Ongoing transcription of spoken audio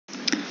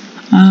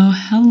Oh,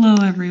 hello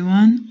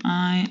everyone.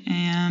 I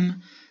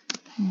am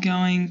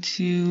going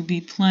to be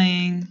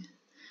playing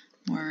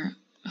more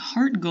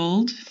Heart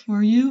Gold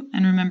for you.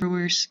 And remember,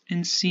 we're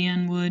in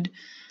Cianwood.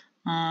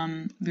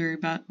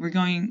 We're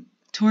going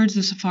towards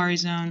the Safari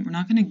Zone. We're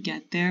not going to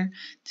get there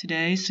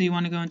today, so you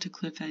want to go into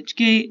Cliff Edge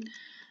Gate.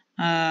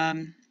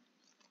 I've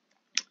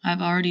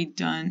already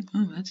done.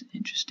 Oh, that's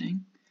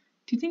interesting.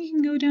 Do you think you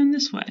can go down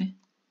this way?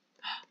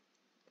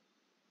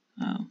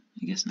 Oh,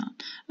 I guess not.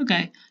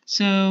 Okay,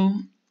 so.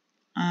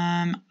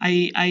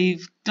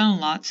 I've done a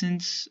lot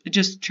since,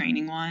 just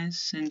training wise,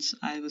 since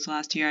I was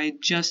last here. I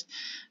had just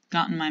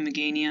gotten my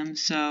Meganium,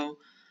 so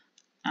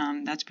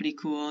that's pretty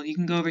cool. You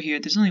can go over here.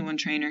 There's only one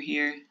trainer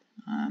here.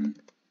 Don't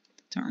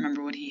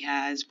remember what he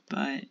has,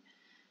 but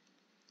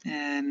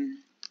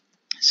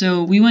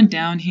so we went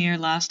down here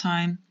last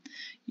time.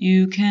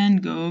 You can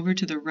go over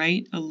to the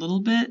right a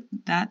little bit,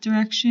 that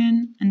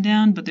direction and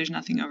down, but there's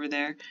nothing over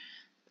there.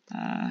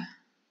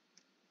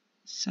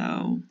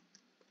 So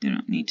you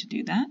don't need to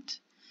do that.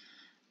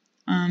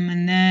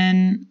 And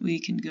then we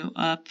can go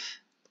up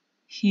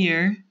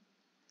here.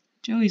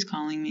 Joey's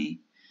calling me.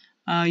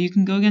 You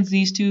can go against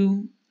these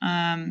two,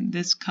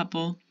 this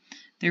couple.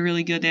 They're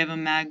really good. They have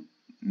a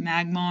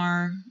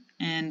Magmar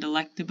and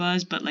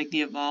Electabuzz, but like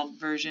the evolved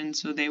version,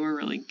 so they were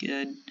really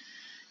good.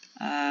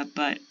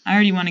 But I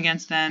already won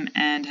against them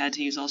and had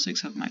to use all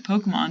 6 of my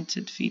Pokemon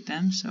to defeat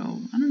them, so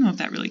I don't know if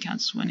that really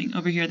counts as winning.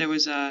 Over here there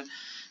was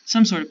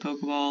some sort of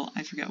Pokeball,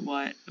 I forget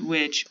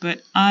which,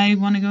 but I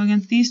want to go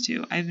against these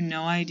two. I have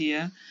no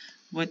idea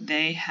what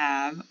they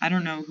have. I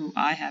don't know who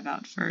I have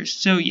out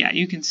first. So yeah,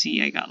 you can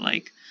see I got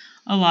like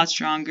a lot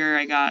stronger.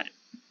 I got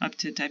up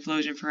to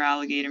Typhlosion for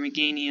Alligator.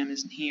 Meganium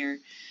isn't here.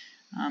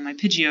 My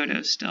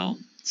Pidgeotto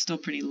still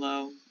pretty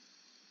low.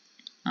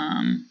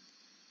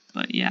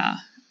 But yeah,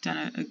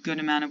 done a good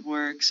amount of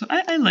work. So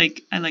I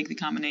like the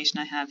combination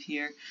I have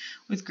here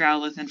with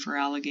Growlithe and for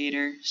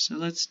Alligator. So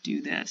let's do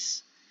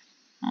this.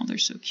 Oh, they're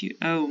so cute.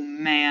 Oh,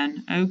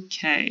 man.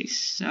 Okay,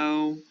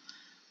 so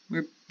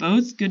we're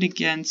both good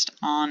against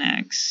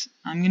Onix.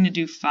 I'm going to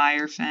do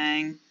Fire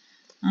Fang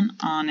on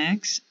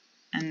Onix,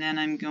 and then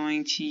I'm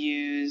going to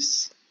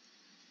use...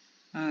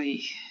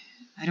 I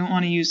don't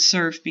want to use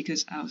Surf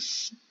because...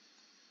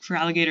 for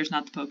Alligator's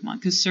not the Pokemon,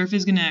 because Surf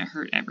is going to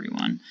hurt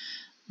everyone,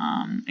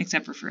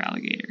 except for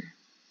Alligator.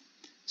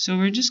 So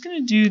we're just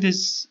going to do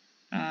this...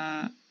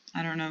 I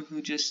don't know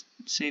who just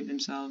saved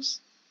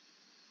themselves.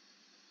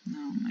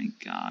 Oh my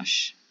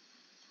gosh.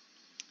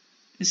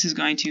 This is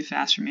going too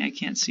fast for me. I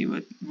can't see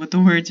what the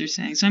words are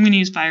saying. So I'm going to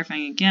use Fire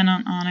Fang again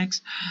on Onix.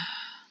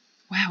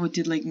 Wow, it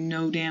did like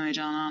no damage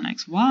on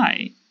Onix.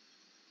 Why?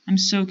 I'm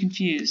so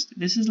confused.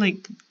 This is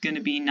like going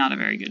to be not a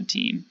very good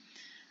team.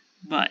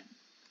 But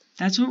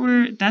that's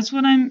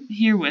what I'm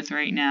here with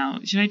right now.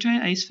 Should I try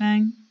Ice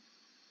Fang?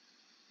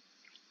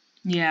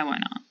 Yeah, why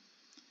not?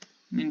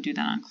 I'm going to do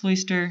that on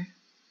Cloyster.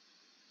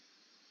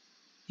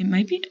 It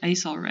might be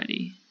Ice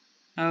already.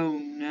 Oh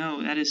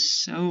no, that is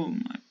so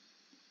much.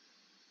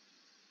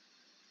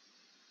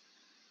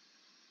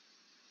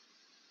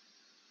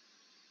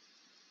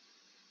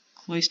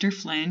 Cloyster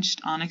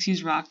flinched. Onix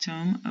used Rock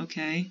Tomb.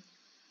 Okay.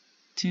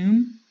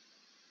 Tomb.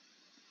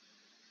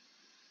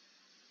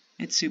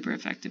 It's super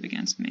effective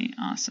against me.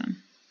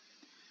 Awesome.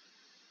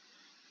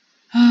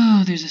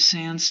 Oh, there's a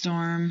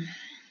sandstorm.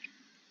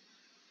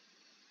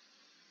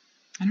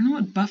 I don't know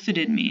what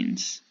buffeted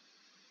means.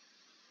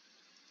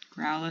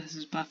 Growlithe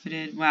is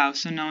buffeted. Wow,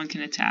 so no one can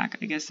attack.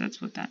 I guess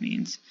that's what that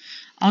means.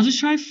 I'll just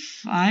try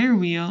Fire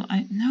Wheel.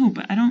 No,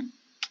 but I don't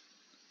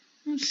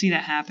see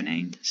that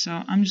happening. So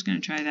I'm just going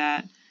to try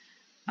that.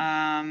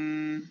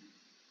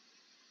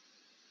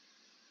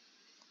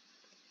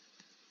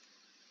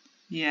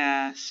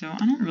 Yeah, so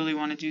I don't really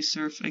want to do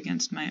Surf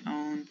against my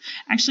own.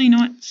 Actually, you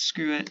know what?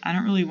 Screw it. I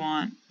don't really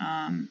want...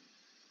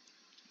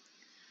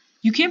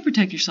 You can't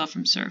protect yourself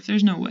from Surf.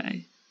 There's no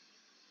way.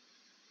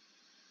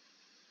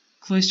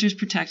 Cloyster's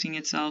protecting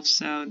itself,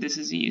 so this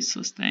is a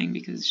useless thing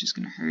because it's just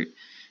going to hurt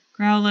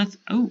Growlithe.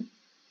 Oh.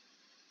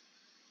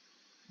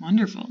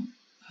 Wonderful.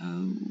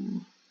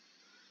 Oh.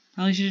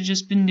 Probably should have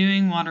just been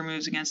doing water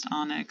moves against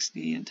Onix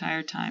the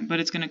entire time,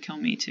 but it's going to kill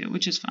me too,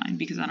 which is fine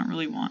because I don't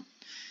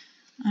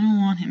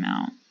want him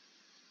out.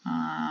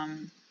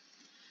 And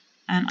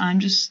I'm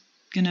just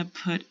going to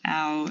put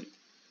out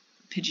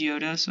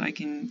Pidgeotto so I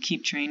can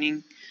keep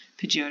training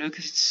Pidgeotto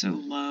because it's so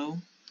low.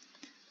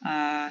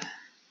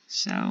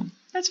 So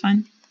that's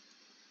fine.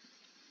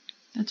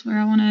 That's where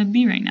I want to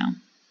be right now.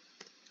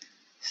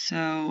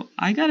 So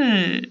I got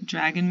a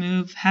dragon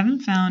move.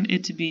 Haven't found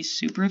it to be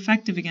super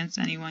effective against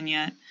anyone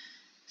yet.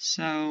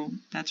 So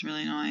that's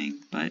really annoying,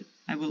 but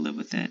I will live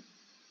with it.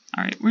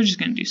 Alright, we're just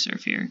going to do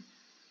Surf here.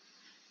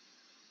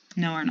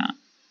 No, we're not.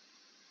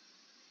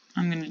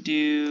 I'm going to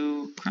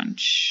do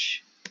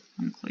Crunch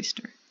on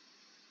Cloyster.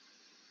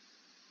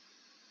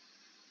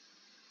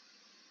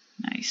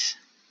 Nice.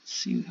 Let's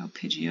see how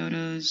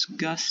Pidgeotto's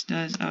Gust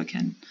does. Oh, it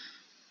can.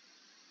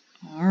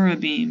 Aura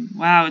Beam.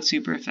 Wow, it's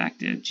super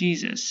effective.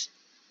 Jesus.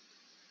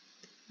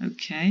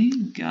 Okay,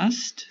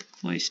 Gust,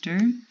 Cloyster,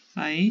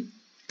 Fight,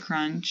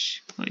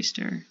 Crunch,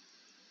 Cloyster.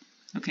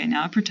 Okay,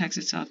 now it protects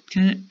itself.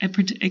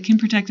 It can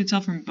protect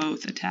itself from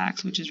both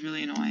attacks, which is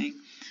really annoying.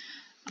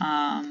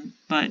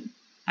 But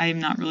I'm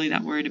not really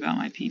that worried about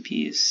my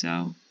PPs,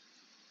 so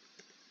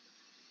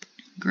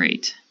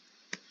great.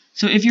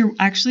 So if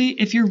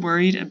you're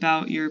worried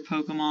about your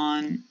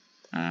Pokemon,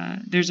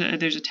 there's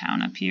a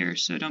town up here,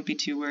 so don't be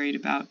too worried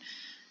about.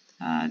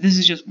 This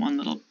is just one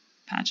little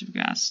patch of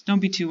grass.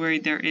 Don't be too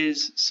worried. There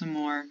is some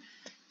more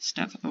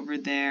stuff over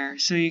there,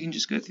 so you can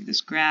just go through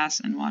this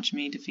grass and watch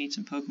me defeat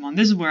some Pokemon.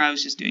 This is where I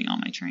was just doing all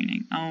my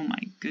training. Oh my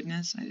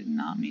goodness, I did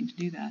not mean to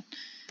do that.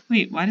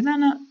 Wait, why did that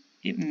not?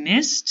 It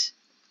missed?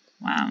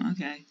 Wow,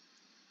 okay.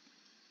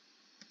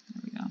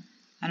 There we go.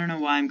 I don't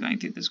know why I'm going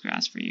through this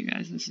grass for you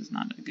guys. This is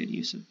not a good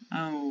use of...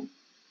 Oh.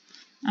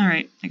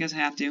 Alright, I guess I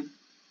have to.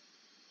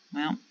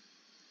 Well,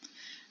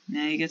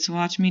 now you get to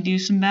watch me do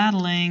some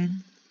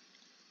battling.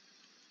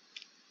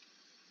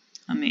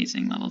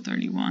 Amazing, level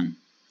 31.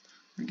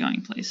 We're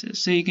going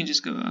places. So you can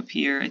just go up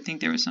here. I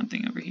think there was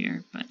something over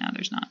here, but now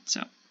there's not.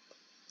 So,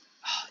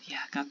 oh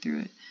yeah, got through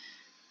it.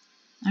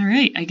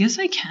 Alright, I guess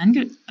I can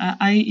go...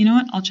 you know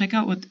what? I'll check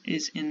out what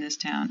is in this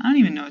town. I don't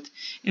even know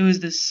it was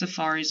the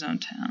Safari Zone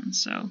town,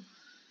 so...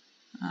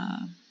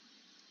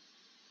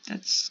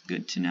 that's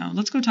good to know.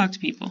 Let's go talk to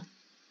people.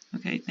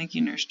 Okay, thank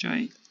you, Nurse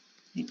Joy.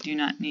 I do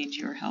not need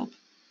your help.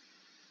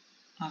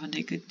 Often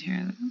take good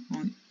care of...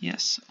 Well,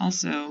 yes,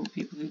 also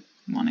people who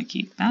want to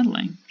keep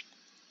battling.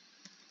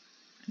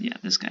 Yeah,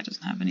 this guy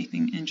doesn't have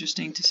anything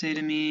interesting to say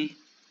to me.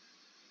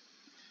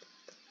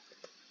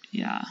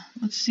 Yeah,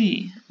 let's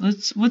see.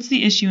 What's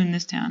the issue in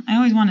this town? I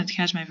always wanted to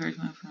catch my first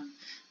one from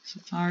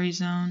Safari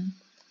Zone.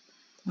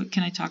 What,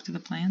 can I talk to the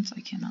plants? I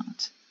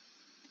cannot.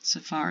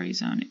 Safari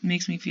Zone. It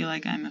makes me feel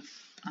like I'm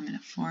in a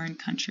foreign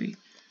country.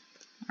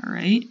 All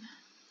right.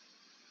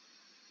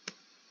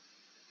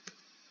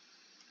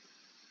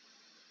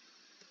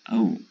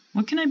 Oh,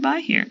 what can I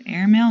buy here?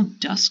 Airmail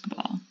Dusk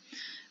Ball.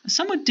 A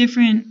somewhat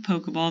different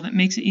Pokeball that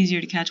makes it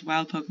easier to catch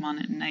wild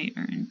Pokemon at night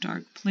or in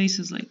dark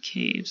places like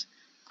caves.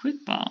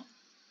 Quick Ball.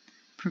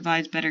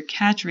 Provides better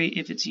catch rate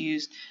if it's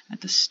used at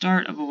the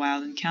start of a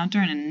wild encounter,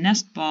 and a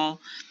Nest Ball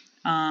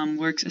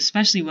works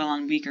especially well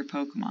on weaker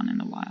Pokemon in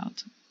the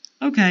wild.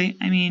 Okay,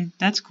 I mean,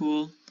 that's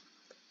cool,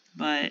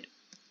 but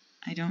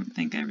I don't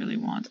think I really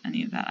want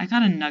any of that. I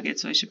got a Nugget,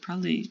 so I should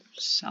probably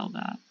sell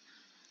that.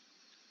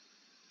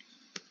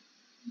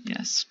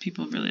 Yes,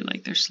 people really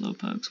like their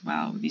Slowpokes.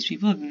 Wow, these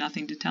people have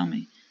nothing to tell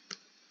me.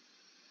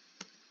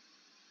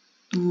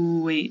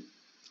 Ooh, wait.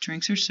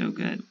 Drinks are so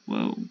good.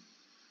 Whoa.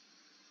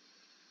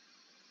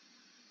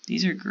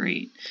 These are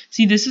great.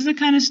 See, this is the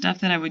kind of stuff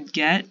that I would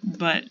get,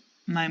 but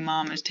my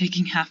mom is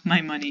taking half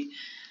my money.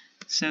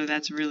 So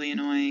that's really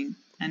annoying.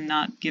 And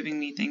not giving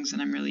me things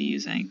that I'm really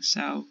using.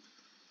 So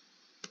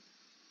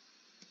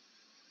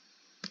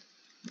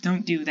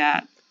don't do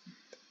that.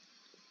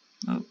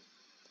 Oh.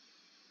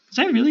 Was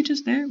I really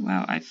just there?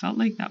 Wow, I felt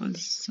like that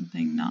was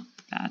something not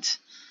that.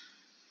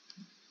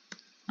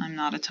 I'm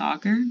not a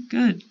talker.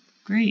 Good.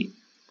 Great.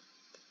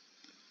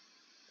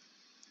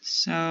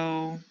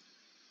 So,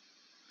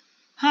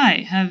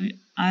 hi,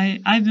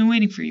 I've been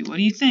waiting for you. What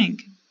do you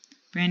think?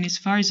 Brand new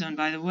Safari Zone,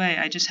 by the way.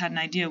 I just had an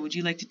idea. Would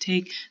you like to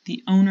take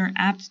the owner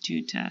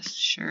aptitude test?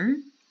 Sure.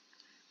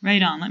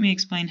 Right on. Let me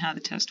explain how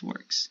the test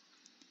works.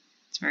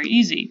 It's very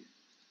easy.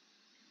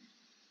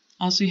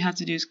 All you have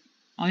to do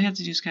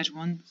is catch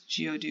one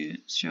Geodude.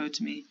 Show it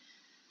to me.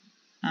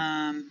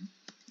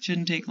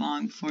 Shouldn't take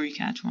long before you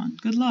catch one.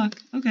 Good luck.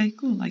 Okay,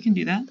 cool. I can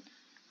do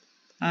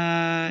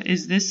that.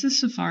 Is this the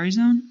Safari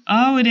Zone?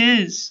 Oh, it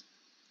is.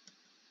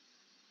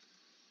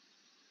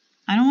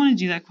 I don't want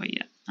to do that quite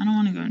yet. I don't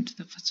want to go into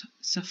the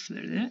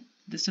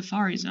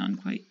Safari Zone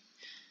quite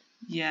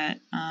yet.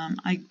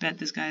 I bet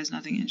this guy has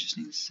nothing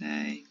interesting to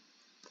say.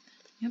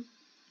 Yep.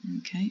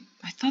 Okay.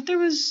 I thought there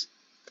was...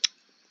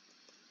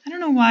 I don't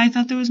know why I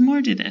thought there was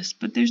more to this,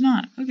 but there's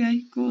not.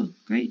 Okay, cool.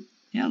 Great.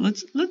 Yeah,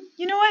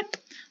 you know what?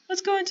 Let's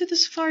go into the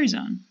Safari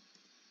Zone.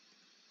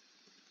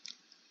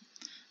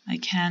 I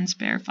can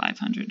spare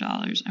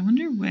 $500. I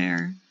wonder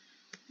where...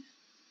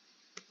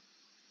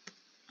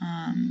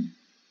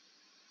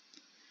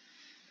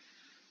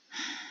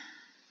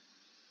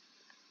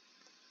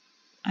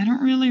 I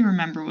don't really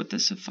remember what the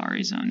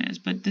Safari Zone is,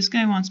 but this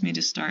guy wants me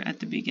to start at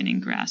the beginning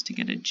grass to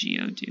get a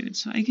Geodude,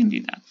 so I can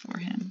do that for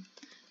him.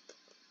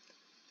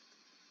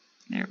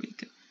 There we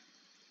go.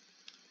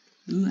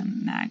 Ooh, a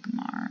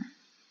Magmar.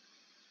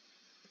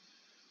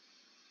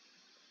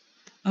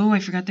 Oh, I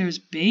forgot there was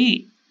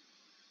bait.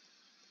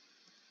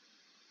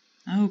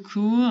 Oh,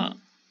 cool.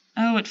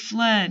 Oh, it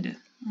fled.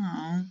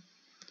 Oh,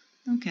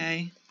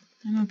 okay.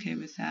 I'm okay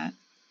with that.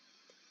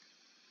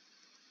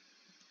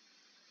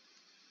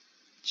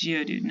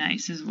 Geodude,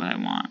 nice. This is what I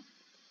want.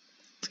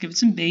 Let's give it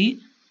some bait.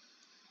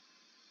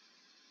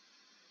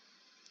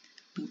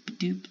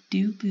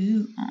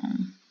 Boop-a-doop-a-doop-boo. Oh,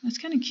 that's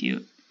kind of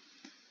cute.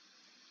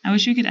 I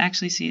wish we could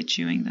actually see it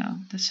chewing, though.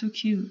 That's so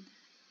cute.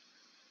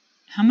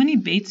 How many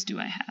baits do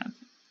I have?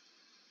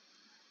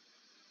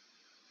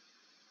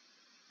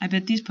 I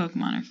bet these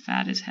Pokemon are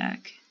fat as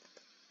heck.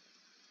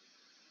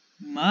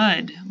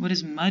 Mud. What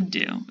does mud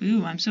do?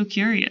 Ooh, I'm so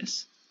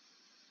curious.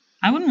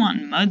 I wouldn't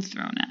want mud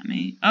thrown at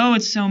me. Oh,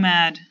 it's so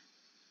mad.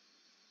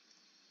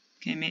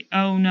 Okay,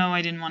 oh no,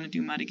 I didn't want to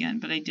do mud again,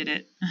 but I did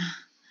it.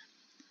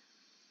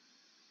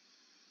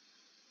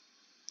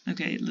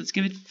 Okay, let's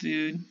give it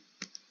food.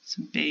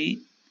 Some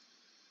bait.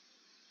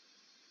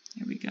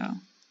 There we go.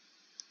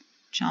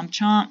 Chomp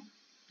chomp.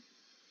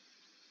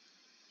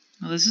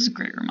 Well, this is a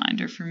great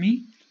reminder for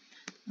me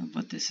of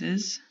what this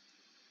is.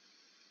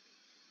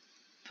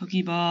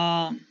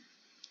 Pokeball.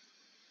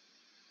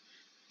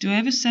 Do I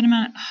have a set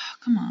amount? Oh,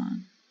 come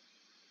on.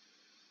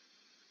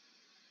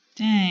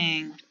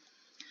 Dang.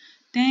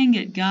 Dang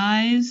it,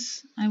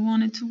 guys. I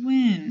wanted to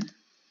win.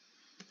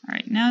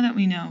 Alright, now that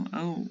we know...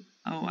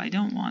 Oh, I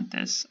don't want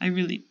this. I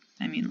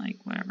mean, like,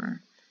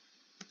 whatever.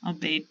 I'll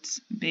bait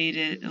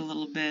it a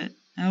little bit.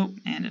 Oh,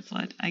 and it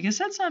fled. I guess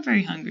that's not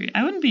very hungry.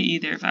 I wouldn't be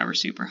either if I were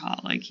super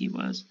hot like he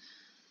was.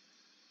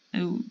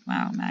 Oh,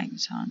 wow,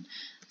 Magneton.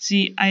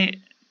 See,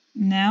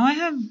 now I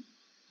have...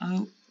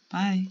 Oh,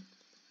 bye.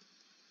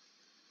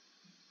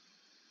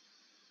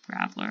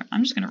 Graveler.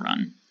 I'm just going to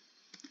run.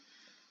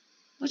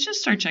 Let's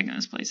just start checking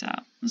this place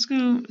out. Let's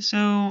go.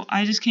 So,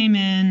 I just came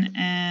in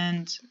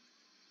and...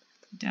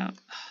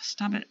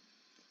 Stop it.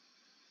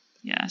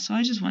 Yeah, so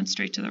I just went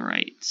straight to the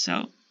right.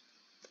 So...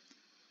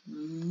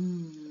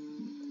 Ooh.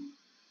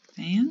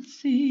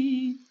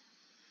 Fancy.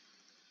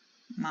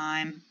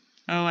 Mime.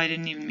 Oh, I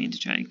didn't even mean to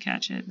try to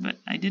catch it, but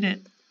I did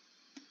it.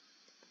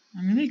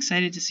 I'm really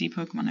excited to see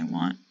Pokemon I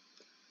want.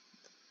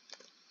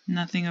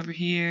 Nothing over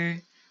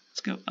here.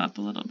 Let's go up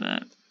a little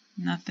bit.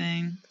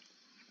 Nothing.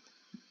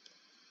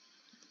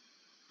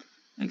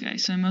 Okay,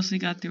 so I mostly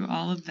got through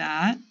all of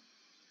that.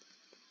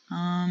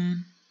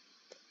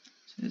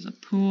 So there's a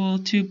pool,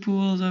 2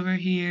 pools over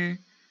here.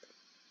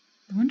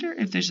 I wonder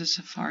if there's a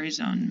Safari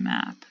Zone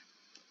map.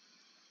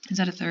 Is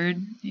that a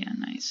 3rd? Yeah,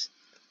 nice.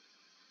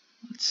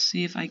 Let's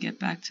see if I get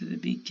back to the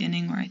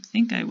beginning where I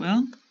think I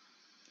will.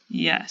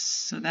 Yes,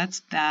 so that's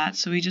that.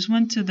 So we just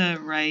went to the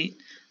right.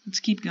 Let's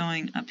keep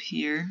going up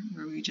here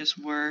where we just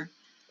were.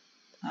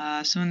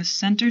 So in the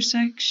center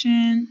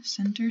section,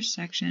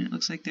 it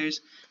looks like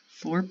there's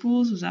 4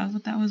 pools. Was that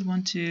what that was?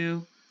 1,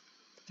 2,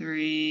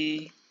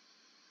 3,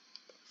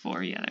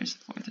 4. Yeah, there's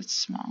the 4th. It's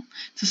small.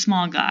 It's a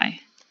small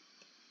guy.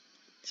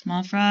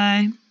 Small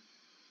fry.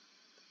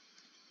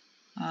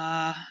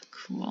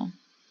 Cool.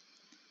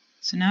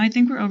 So now I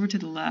think we're over to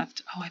the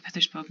left. Oh, I bet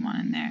there's Pokemon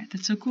in there.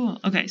 That's so cool.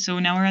 Okay, so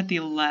now we're at the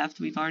left.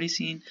 We've already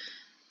seen...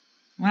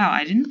 Wow,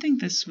 I didn't think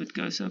this would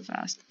go so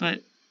fast,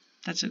 but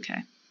that's okay.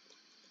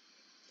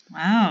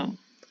 Wow.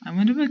 I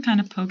wonder what kind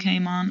of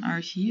Pokemon are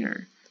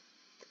here.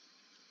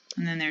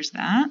 And then there's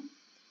that.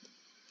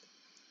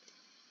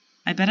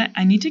 I bet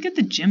I need to get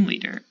the gym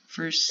leader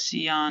for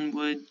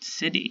Sionwood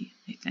City,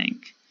 I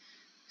think.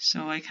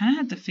 So I kind of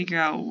have to figure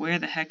out where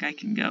the heck I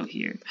can go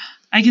here.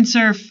 I can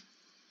surf!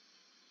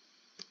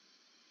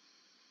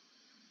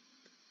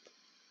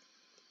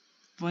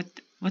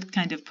 What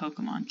kind of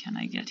Pokemon can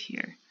I get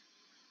here?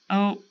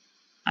 Oh,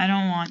 I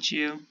don't want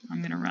you.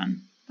 I'm gonna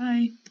run.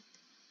 Bye.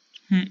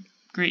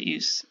 Great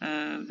use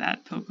of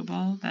that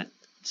Pokeball, that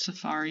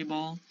Safari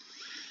Ball.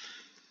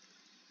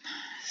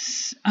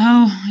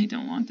 Oh, I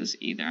don't want this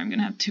either. I'm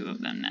gonna have 2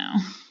 of them now.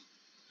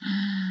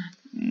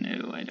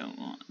 No, I don't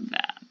want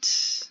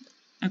that.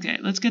 Okay,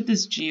 let's get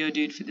this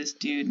Geodude for this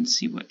dude and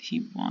see what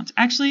he wants.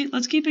 Actually,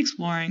 let's keep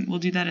exploring. We'll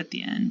do that at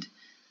the end.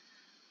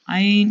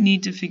 I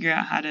need to figure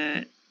out how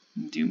to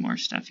do more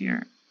stuff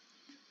here.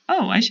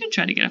 Oh, I should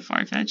try to get a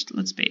Farfetch'd.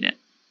 Let's bait it.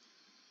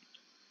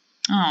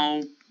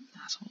 Oh,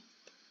 asshole.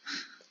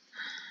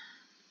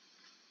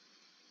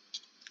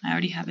 I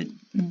already have a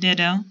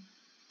Ditto.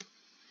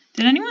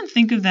 Did anyone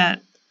think of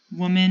that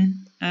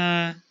woman,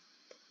 that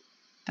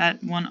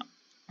one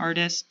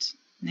artist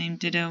named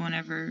Ditto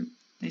whenever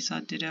they saw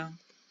Ditto?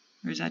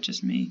 Or is that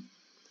just me?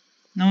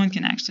 No one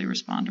can actually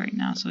respond right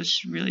now, so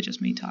it's really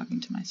just me talking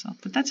to myself.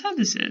 But that's how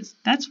this is.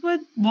 That's what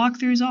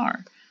walkthroughs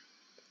are.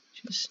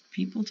 Just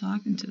people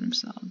talking to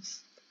themselves.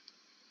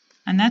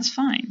 And that's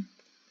fine.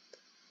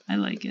 I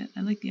like it.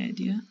 I like the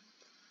idea.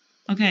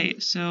 Okay,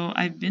 so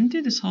I've been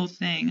through this whole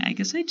thing. I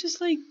guess I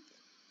just,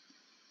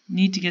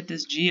 need to get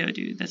this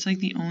Geodude. That's,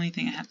 the only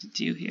thing I have to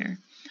do here.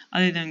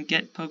 Other than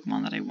get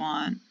Pokemon that I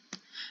want. I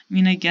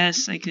mean, I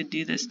guess I could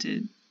do this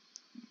to...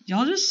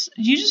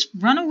 You just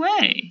run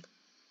away.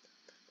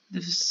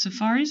 The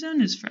Safari Zone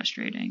is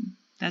frustrating.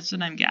 That's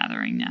what I'm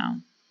gathering now.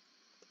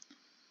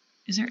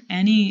 Is there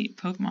any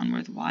Pokemon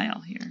worthwhile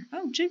here?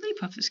 Oh,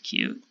 Jigglypuff is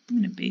cute. I'm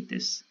going to bait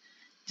this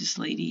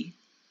lady.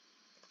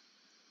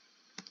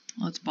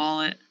 Let's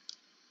ball it.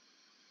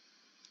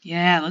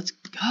 Yeah, let's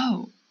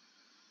go.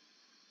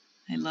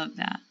 I love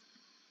that.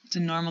 It's a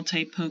normal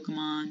type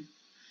Pokemon.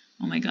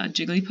 Oh my god,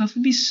 Jigglypuff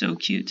would be so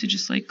cute to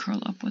just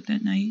curl up with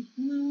at night.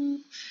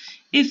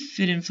 If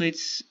it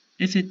inflates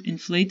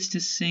to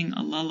sing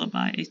a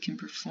lullaby, it can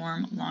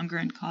perform longer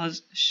and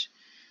cause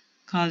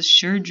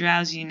sure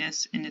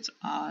drowsiness in its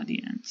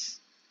audience.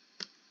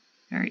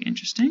 Very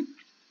interesting.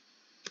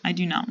 I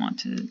do not want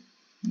to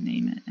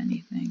name it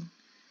anything.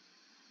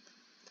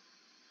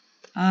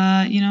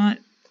 You know what?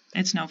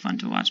 It's no fun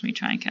to watch me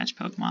try and catch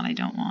Pokemon I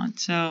don't want.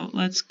 So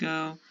let's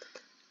go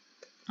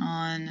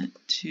on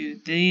to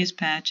these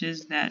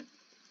patches that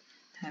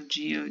have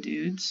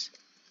Geodudes.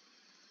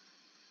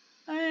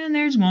 And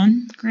there's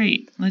one.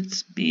 Great.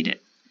 Let's bait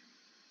it.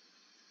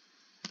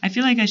 I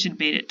feel like I should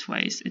bait it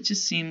twice. It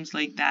just seems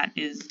like that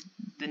is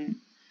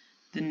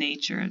the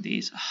nature of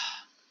these.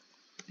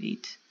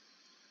 Bait.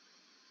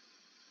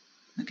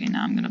 Okay,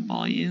 now I'm going to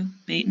ball you.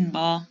 Bait and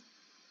ball.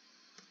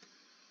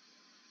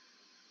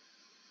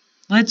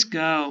 Let's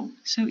go.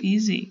 So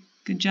easy.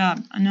 Good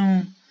job.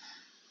 No,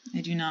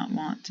 I do not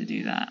want to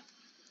do that.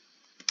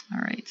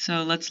 Alright,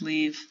 so let's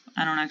leave.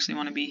 I don't actually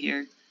want to be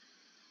here.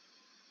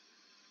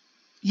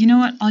 You know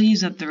what? I'll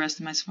use up the rest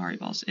of my Safari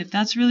Balls. If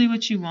that's really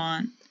what you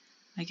want,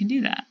 I can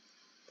do that.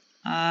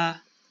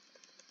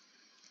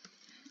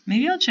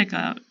 Maybe I'll check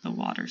out the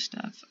water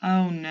stuff.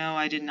 Oh no,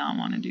 I did not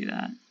want to do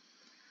that.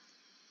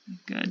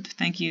 Good.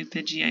 Thank you,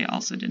 Pidgey. I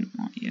also didn't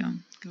want you.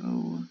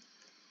 Go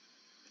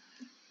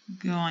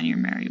on your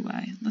merry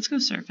way. Let's go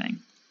surfing.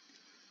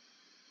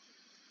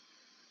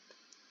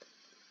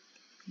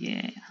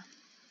 Yeah.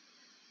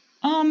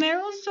 Oh,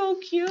 Meryl's so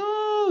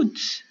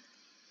cute.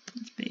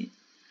 Let's bait.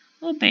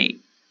 Little bait.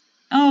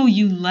 Oh,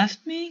 you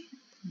left me?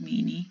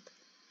 Meanie.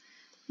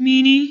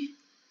 Meanie.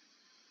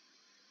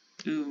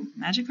 Ooh,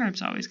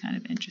 Magikarp's always kind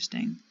of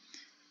interesting.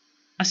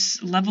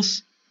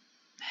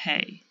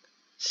 Hey,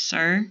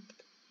 sir,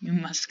 you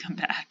must come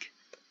back,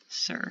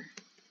 sir.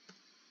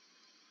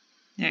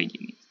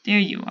 There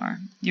you are.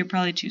 You're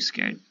probably too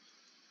scared.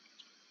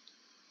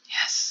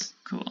 Yes,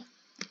 cool.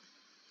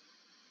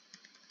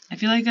 I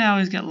feel like I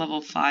always get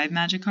level 5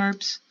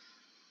 Magikarps.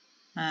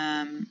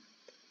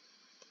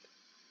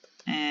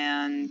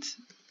 And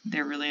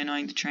they're really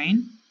annoying to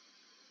train.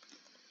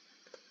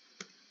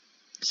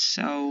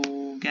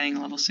 So getting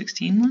a level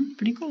 16 one,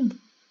 pretty cool.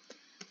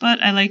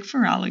 But I like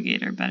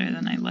Feraligatr better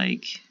than I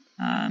like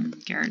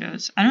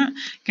Gyarados.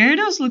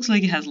 Gyarados looks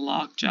like it has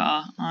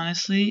lockjaw,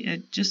 honestly.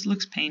 It just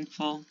looks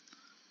painful.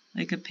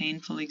 Like a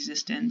painful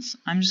existence.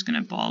 I'm just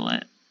gonna ball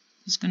it.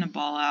 Just gonna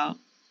ball out.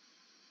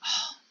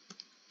 Oh,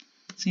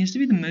 seems to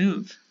be the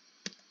move.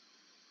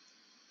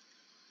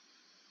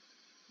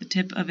 The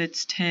tip of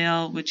its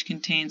tail, which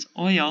contains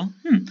oil,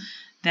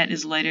 that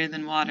is lighter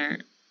than water,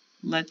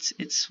 lets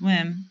it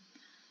swim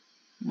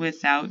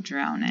without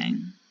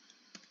drowning.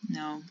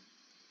 No,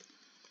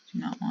 do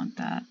not want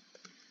that.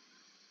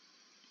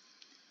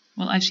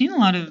 Well, I've seen a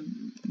lot of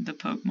the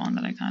Pokemon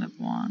that I kind of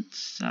want,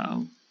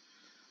 so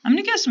I'm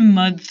gonna guess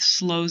Mud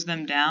slows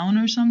them down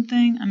or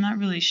something. I'm not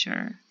really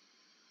sure.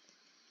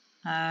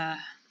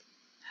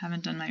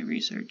 Haven't done my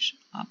research,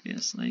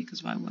 obviously,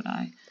 because why would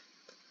I?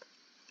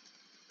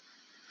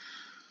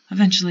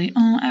 Eventually.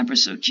 Oh,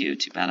 Abra's so cute.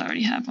 Too bad I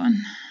already have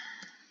one.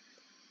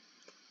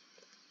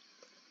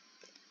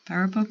 If I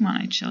were a Pokemon,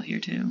 I'd chill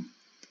here too.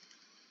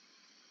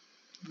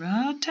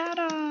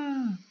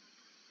 Rattata!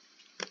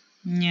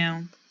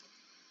 No.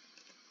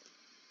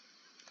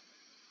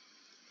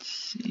 Let's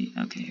see.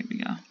 Okay, here we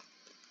go.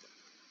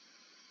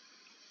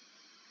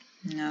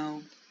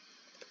 No.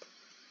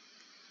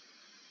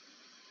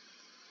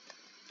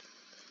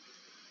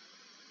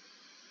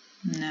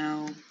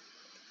 No.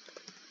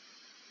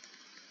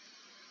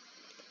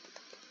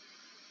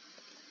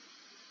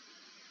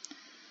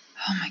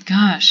 Oh my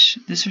gosh.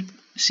 This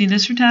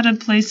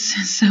Rattata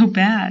plays so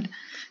bad.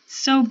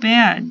 So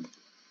bad.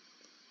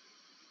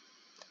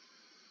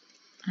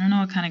 I don't know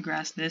what kind of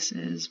grass this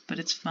is, but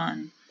it's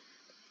fun.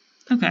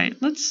 Okay,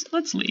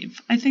 let's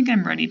leave. I think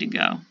I'm ready to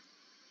go.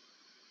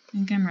 I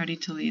think I'm ready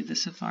to leave the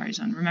Safari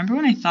Zone. Remember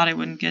when I thought I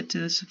wouldn't get to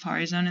the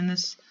Safari Zone in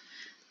this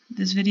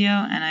video,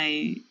 and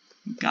I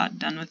got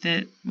done with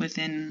it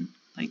within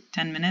like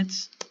 10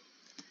 minutes?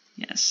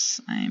 Yes,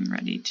 I am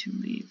ready to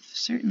leave.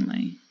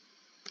 Certainly.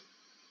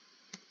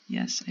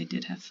 Yes, I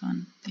did have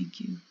fun. Thank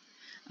you.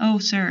 Oh,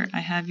 sir,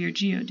 I have your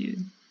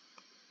Geodude.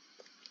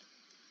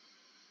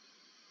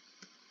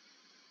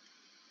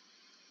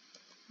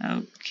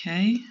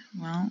 Okay,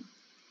 well,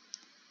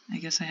 I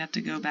guess I have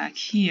to go back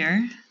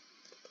here.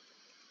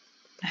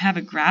 I have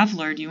a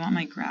Graveler. Do you want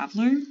my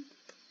Graveler?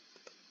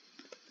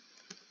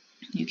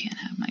 You can't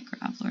have my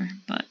Graveler,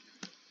 but...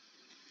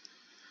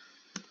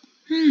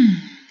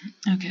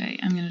 Okay,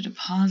 I'm going to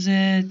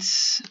deposit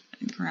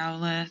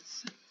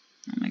Growlithe.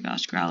 Oh my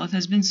gosh, Growlithe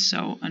has been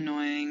so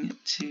annoying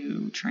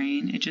to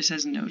train. It just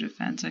has no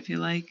defense, I feel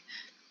like.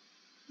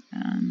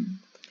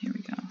 Here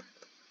we go.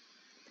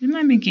 Is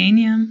my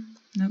Meganium?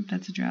 Nope,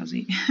 that's a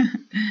Drowsy.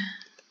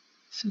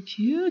 So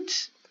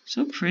cute.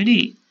 So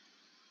pretty.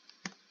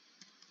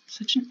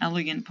 Such an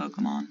elegant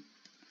Pokemon.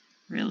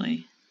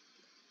 Really.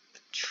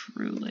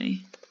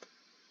 Truly.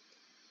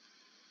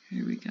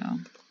 Here we go.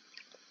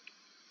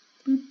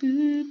 Boop,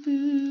 boop,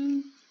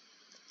 boop.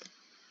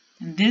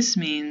 And this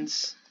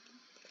means...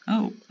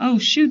 Oh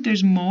shoot,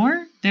 there's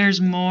more? There's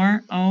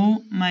more?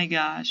 Oh my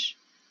gosh.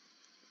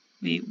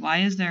 Wait, why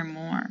is there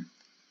more?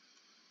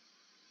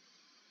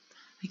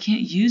 I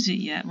can't use it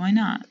yet. Why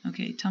not?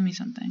 Okay, tell me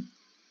something.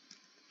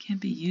 Can't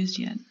be used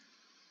yet.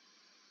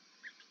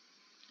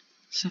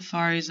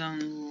 Safari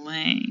Zone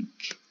link.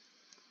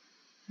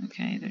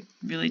 Okay, they're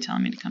really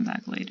telling me to come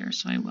back later,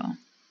 so I will.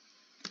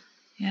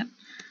 Yep.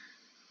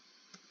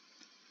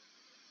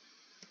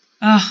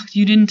 Oh,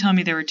 you didn't tell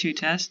me there were 2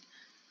 tests.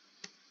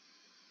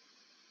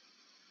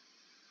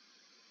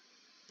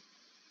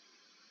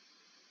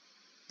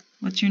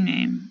 What's your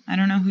name? I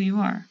don't know who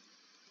you are.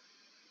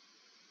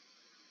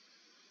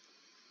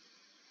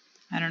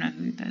 I don't know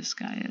who this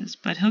guy is,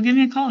 but he'll give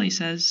me a call, he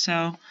says,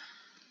 so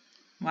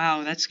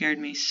wow, that scared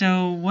me.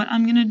 So what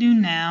I'm going to do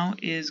now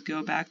is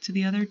go back to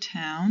the other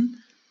town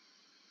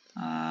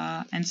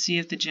and see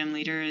if the gym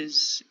leader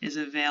is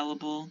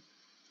available,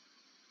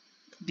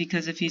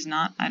 because if he's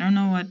not, I don't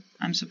know what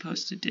I'm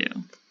supposed to do.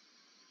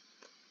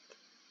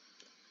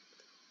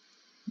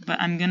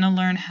 But I'm going to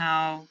learn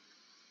how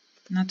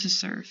not to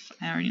surf.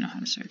 I already know how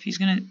to surf.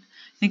 I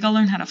think I'll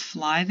learn how to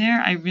fly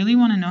there. I really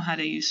want to know how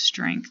to use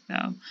strength, though.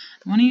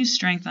 I want to use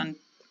strength on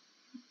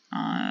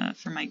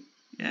for my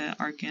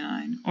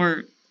Arcanine,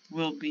 or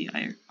will be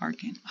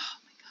Arcanine. Oh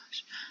my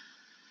gosh.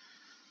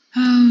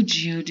 Oh,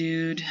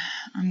 Geodude.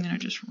 I'm going to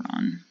just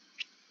run.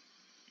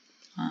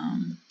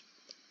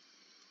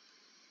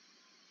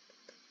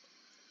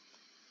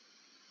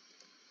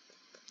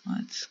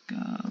 Let's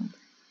go.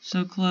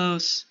 So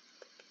close.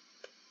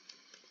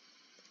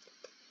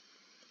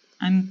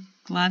 I'm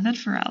glad that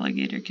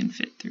Feraligatr can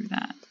fit through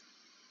that.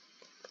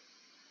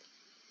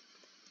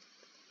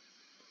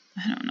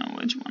 I don't know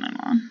which one I'm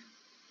on.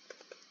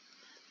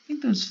 I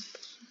think those...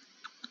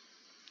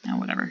 Oh,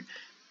 whatever.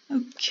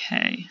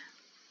 Okay.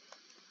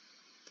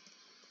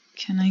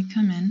 Can I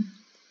come in?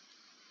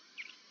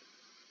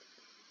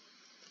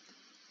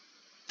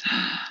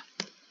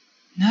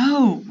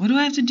 No! What do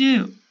I have to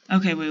do?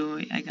 Okay,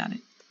 wait. I got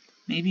it.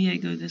 Maybe I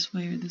go this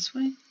way or this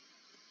way?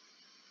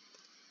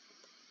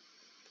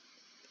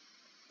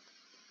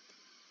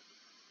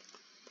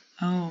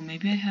 Oh,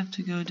 maybe I have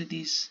to go to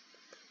these...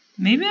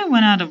 Maybe I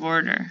went out of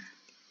order.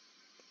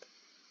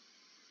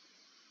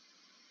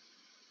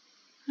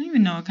 I don't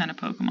even know what kind of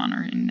Pokemon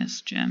are in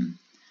this gym.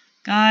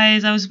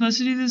 Guys, I was supposed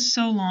to do this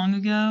so long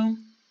ago.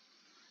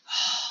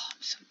 Oh,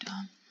 I'm so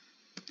dumb.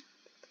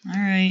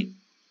 Alright.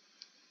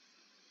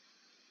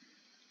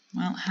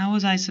 Well, how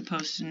was I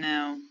supposed to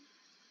know?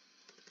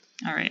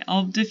 Alright,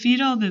 I'll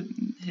defeat all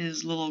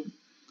his little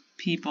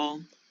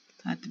people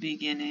at the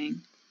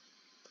beginning.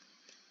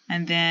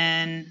 And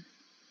then...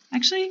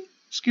 Actually,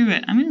 screw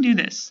it. I'm going to do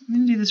this. I'm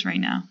going to do this right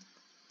now.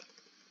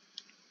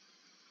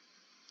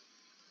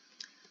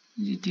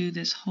 I'm going to do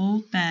this whole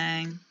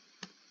thing.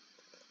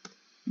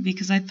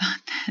 Because I thought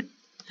that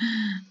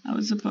I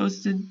was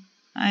supposed to...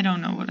 I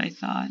don't know what I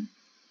thought.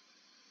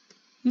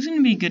 Who's going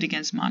to be good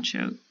against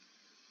Machoke?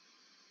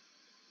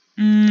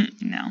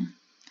 No.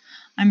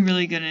 I'm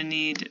really going to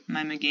need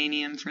my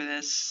Meganium for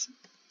this.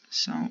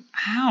 So,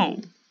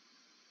 ow!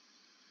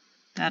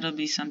 That'll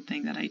be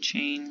something that I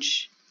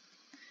change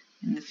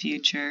in the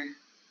future.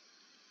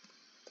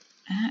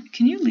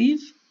 Can you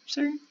leave,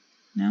 sir?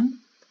 No?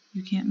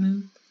 You can't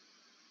move?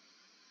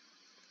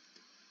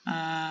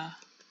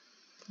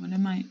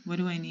 What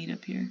do I need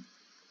up here?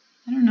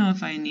 I don't know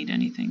if I need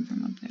anything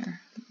from up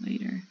there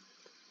later.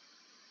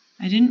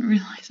 I didn't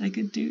realize I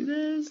could do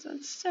this.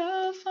 That's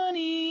so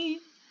funny.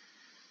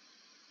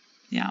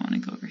 Yeah, I want to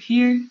go over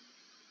here.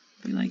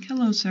 Be like,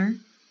 hello, sir.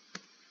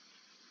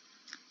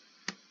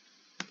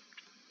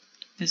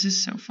 This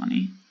is so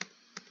funny.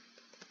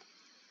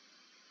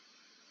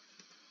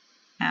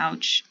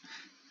 Ouch.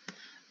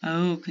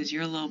 Oh, because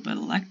you're a little bit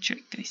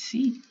electric. I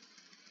see.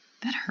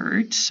 That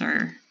hurts,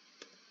 sir.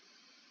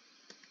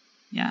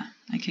 Yeah,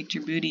 I kicked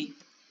your booty.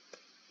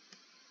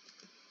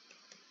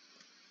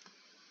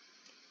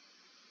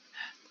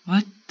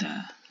 What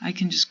the? I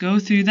can just go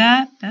through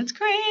that? That's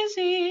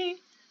crazy.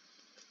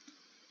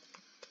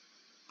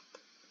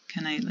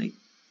 Can I, like...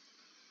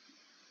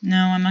 No,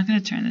 I'm not going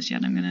to turn this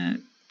yet. I'm going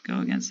to go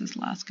against this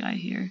last guy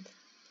here.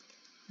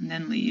 And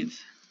then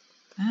leave.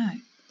 Ah,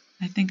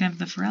 I think I'm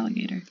the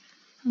Feraligatr.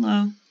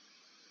 Hello.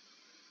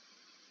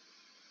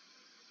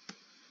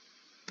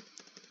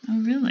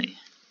 Oh, really?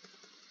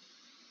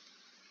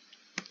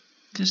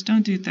 Just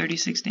don't do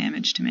 36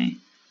 damage to me.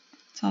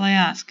 That's all I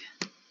ask.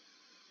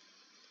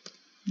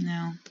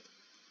 No.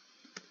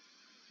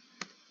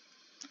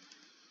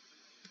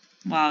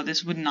 Wow,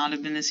 this would not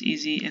have been this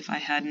easy if I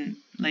hadn't,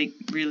 like,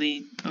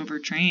 really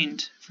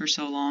overtrained for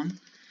so long.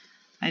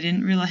 I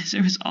didn't realize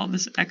there was all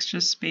this extra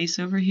space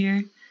over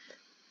here.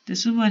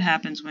 This is what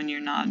happens when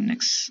you're not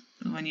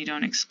when you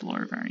don't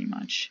explore very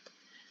much.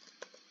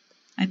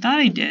 I thought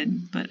I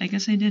did, but I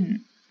guess I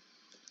didn't.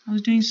 I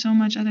was doing so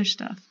much other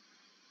stuff.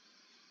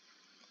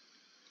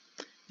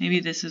 Maybe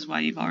this is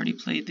why you've already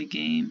played the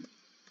game,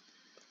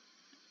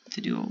 to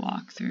do a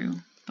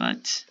walkthrough.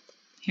 But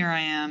here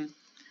I am,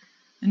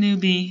 a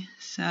newbie,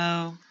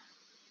 so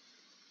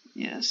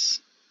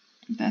yes,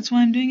 that's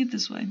why I'm doing it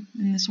this way,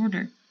 in this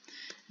order.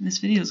 And this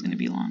video is going to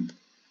be long.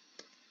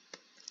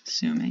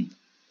 Sue me.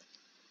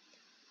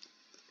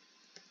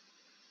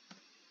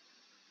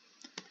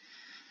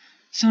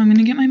 So I'm going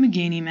to get my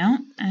Meganium out.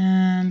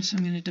 So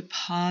I'm going to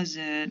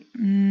deposit.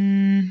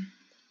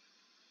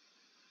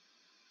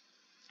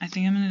 I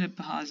think I'm going to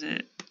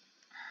deposit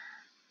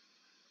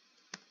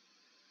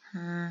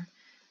her.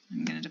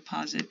 I'm going to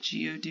deposit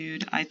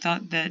Geodude. I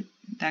thought that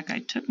that guy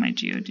took my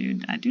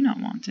Geodude. I do not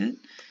want it.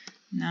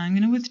 Now I'm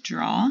going to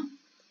withdraw.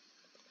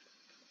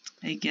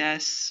 I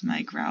guess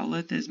my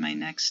Growlithe is my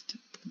next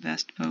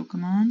best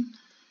Pokemon.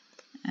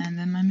 And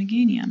then my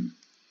Meganium.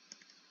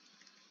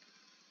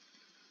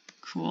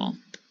 Cool.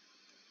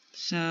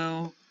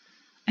 So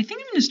I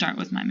think I'm going to start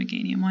with my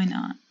Meganium. Why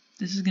not?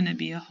 This is going to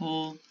be a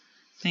whole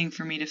thing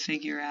for me to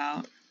figure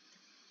out.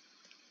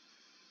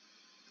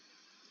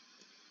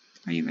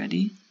 Are you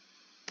ready?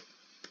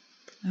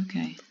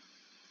 Okay.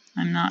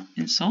 I'm not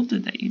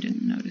insulted that you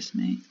didn't notice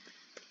me.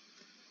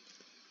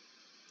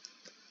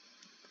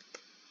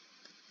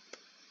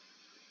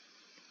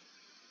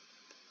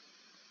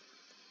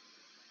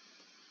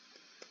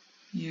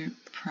 Your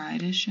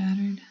pride is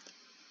shattered.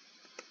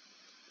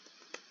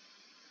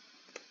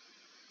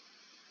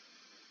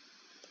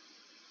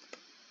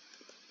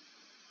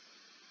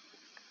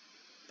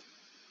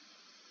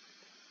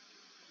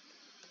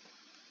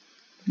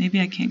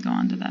 Maybe I can't go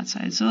onto that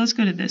side, so let's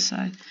go to this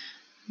side,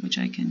 which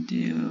I can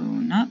do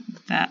not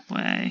that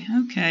way.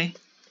 Okay,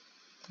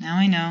 now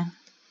I know.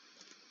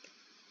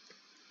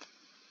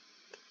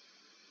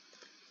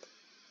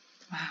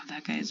 Wow,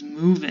 that guy is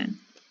moving.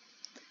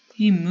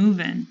 He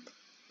moving.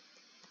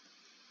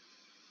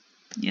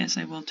 Yes,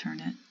 I will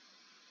turn it.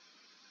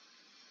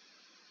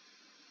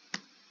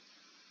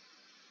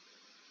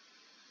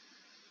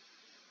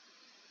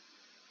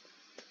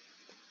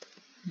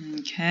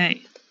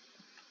 Okay.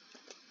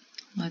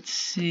 Let's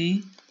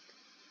see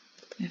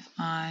if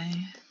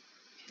I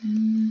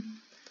can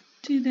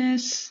do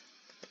this.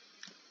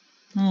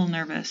 I'm a little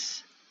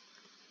nervous.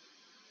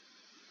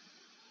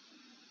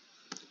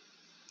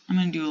 I'm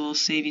going to do a little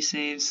savey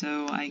save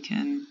so I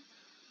can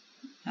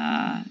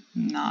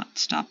not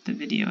stop the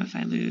video if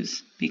I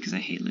lose, because I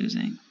hate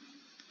losing.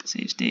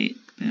 Save state.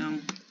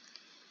 Boom.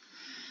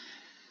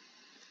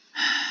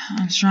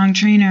 I'm a strong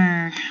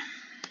trainer.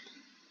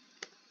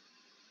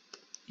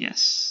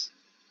 Yes.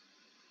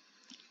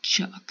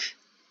 Chuck.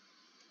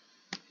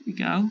 Here we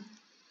go.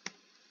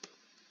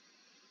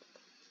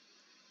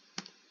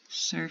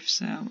 Surf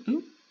so.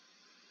 Oop.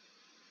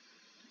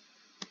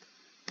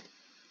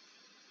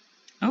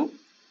 Oh.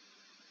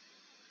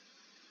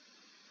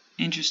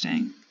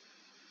 Interesting.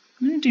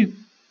 I'm going to do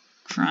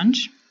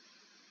crunch.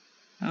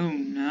 Oh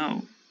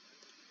no.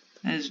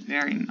 That is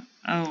very...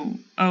 Oh,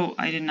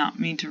 I did not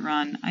mean to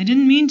run. I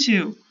didn't mean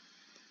to.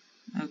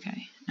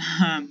 Okay.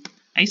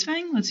 Ice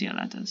Fang? Let's see how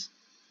that does.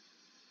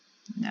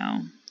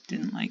 No,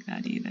 didn't like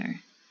that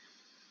either.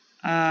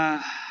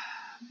 I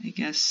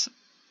guess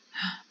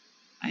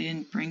I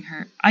didn't bring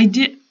her. I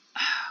did.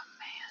 Oh,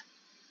 man.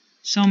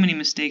 So many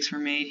mistakes were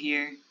made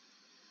here.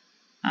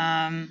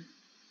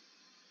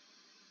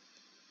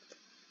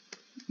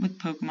 What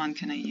Pokemon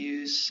can I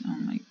use? Oh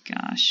my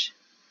gosh.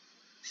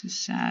 This is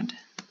sad.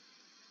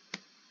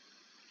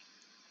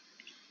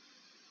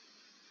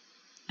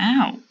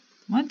 Ow!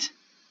 What?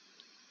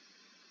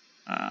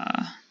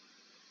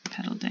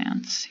 Petal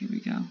Dance. Here we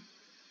go.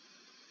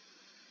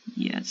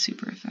 Yeah, it's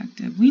super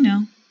effective. We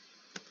know.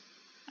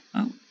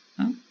 Oh.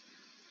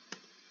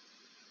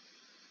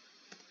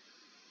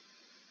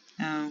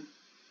 Oh.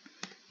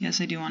 Yes,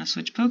 I do want to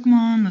switch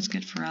Pokemon. Let's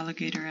get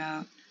Feraligatr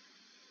out.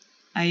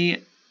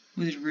 I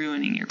was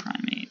ruining your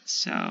Primeape,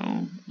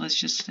 so let's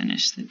just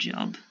finish the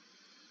job.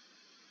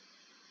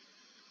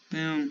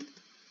 Boom.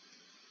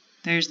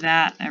 There's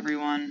that,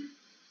 everyone.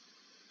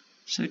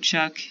 So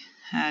Chuck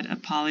had a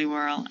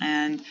Poliwhirl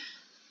and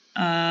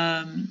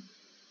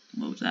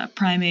what was that?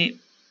 Primeape.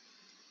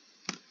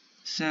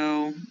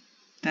 So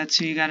that's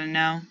who you gotta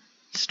know.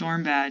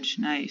 Storm Badge,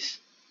 nice.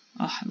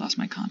 Oh, I lost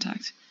my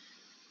contact.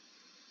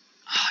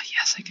 Oh,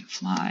 yes, I can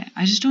fly.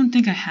 I just don't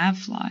think I have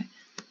fly.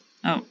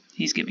 Oh,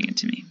 he's giving it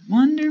to me.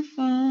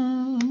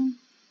 Wonderful.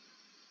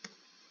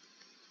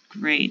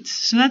 Great.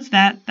 So that's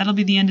that. That'll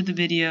be the end of the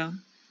video.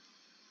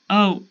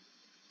 Oh,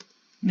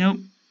 nope.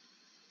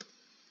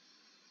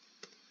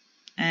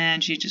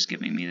 And she's just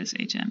giving me this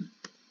HM.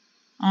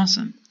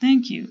 Awesome.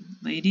 Thank you,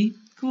 lady.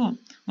 Cool.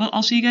 Well,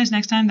 I'll see you guys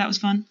next time. That was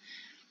fun.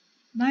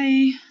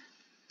 Bye.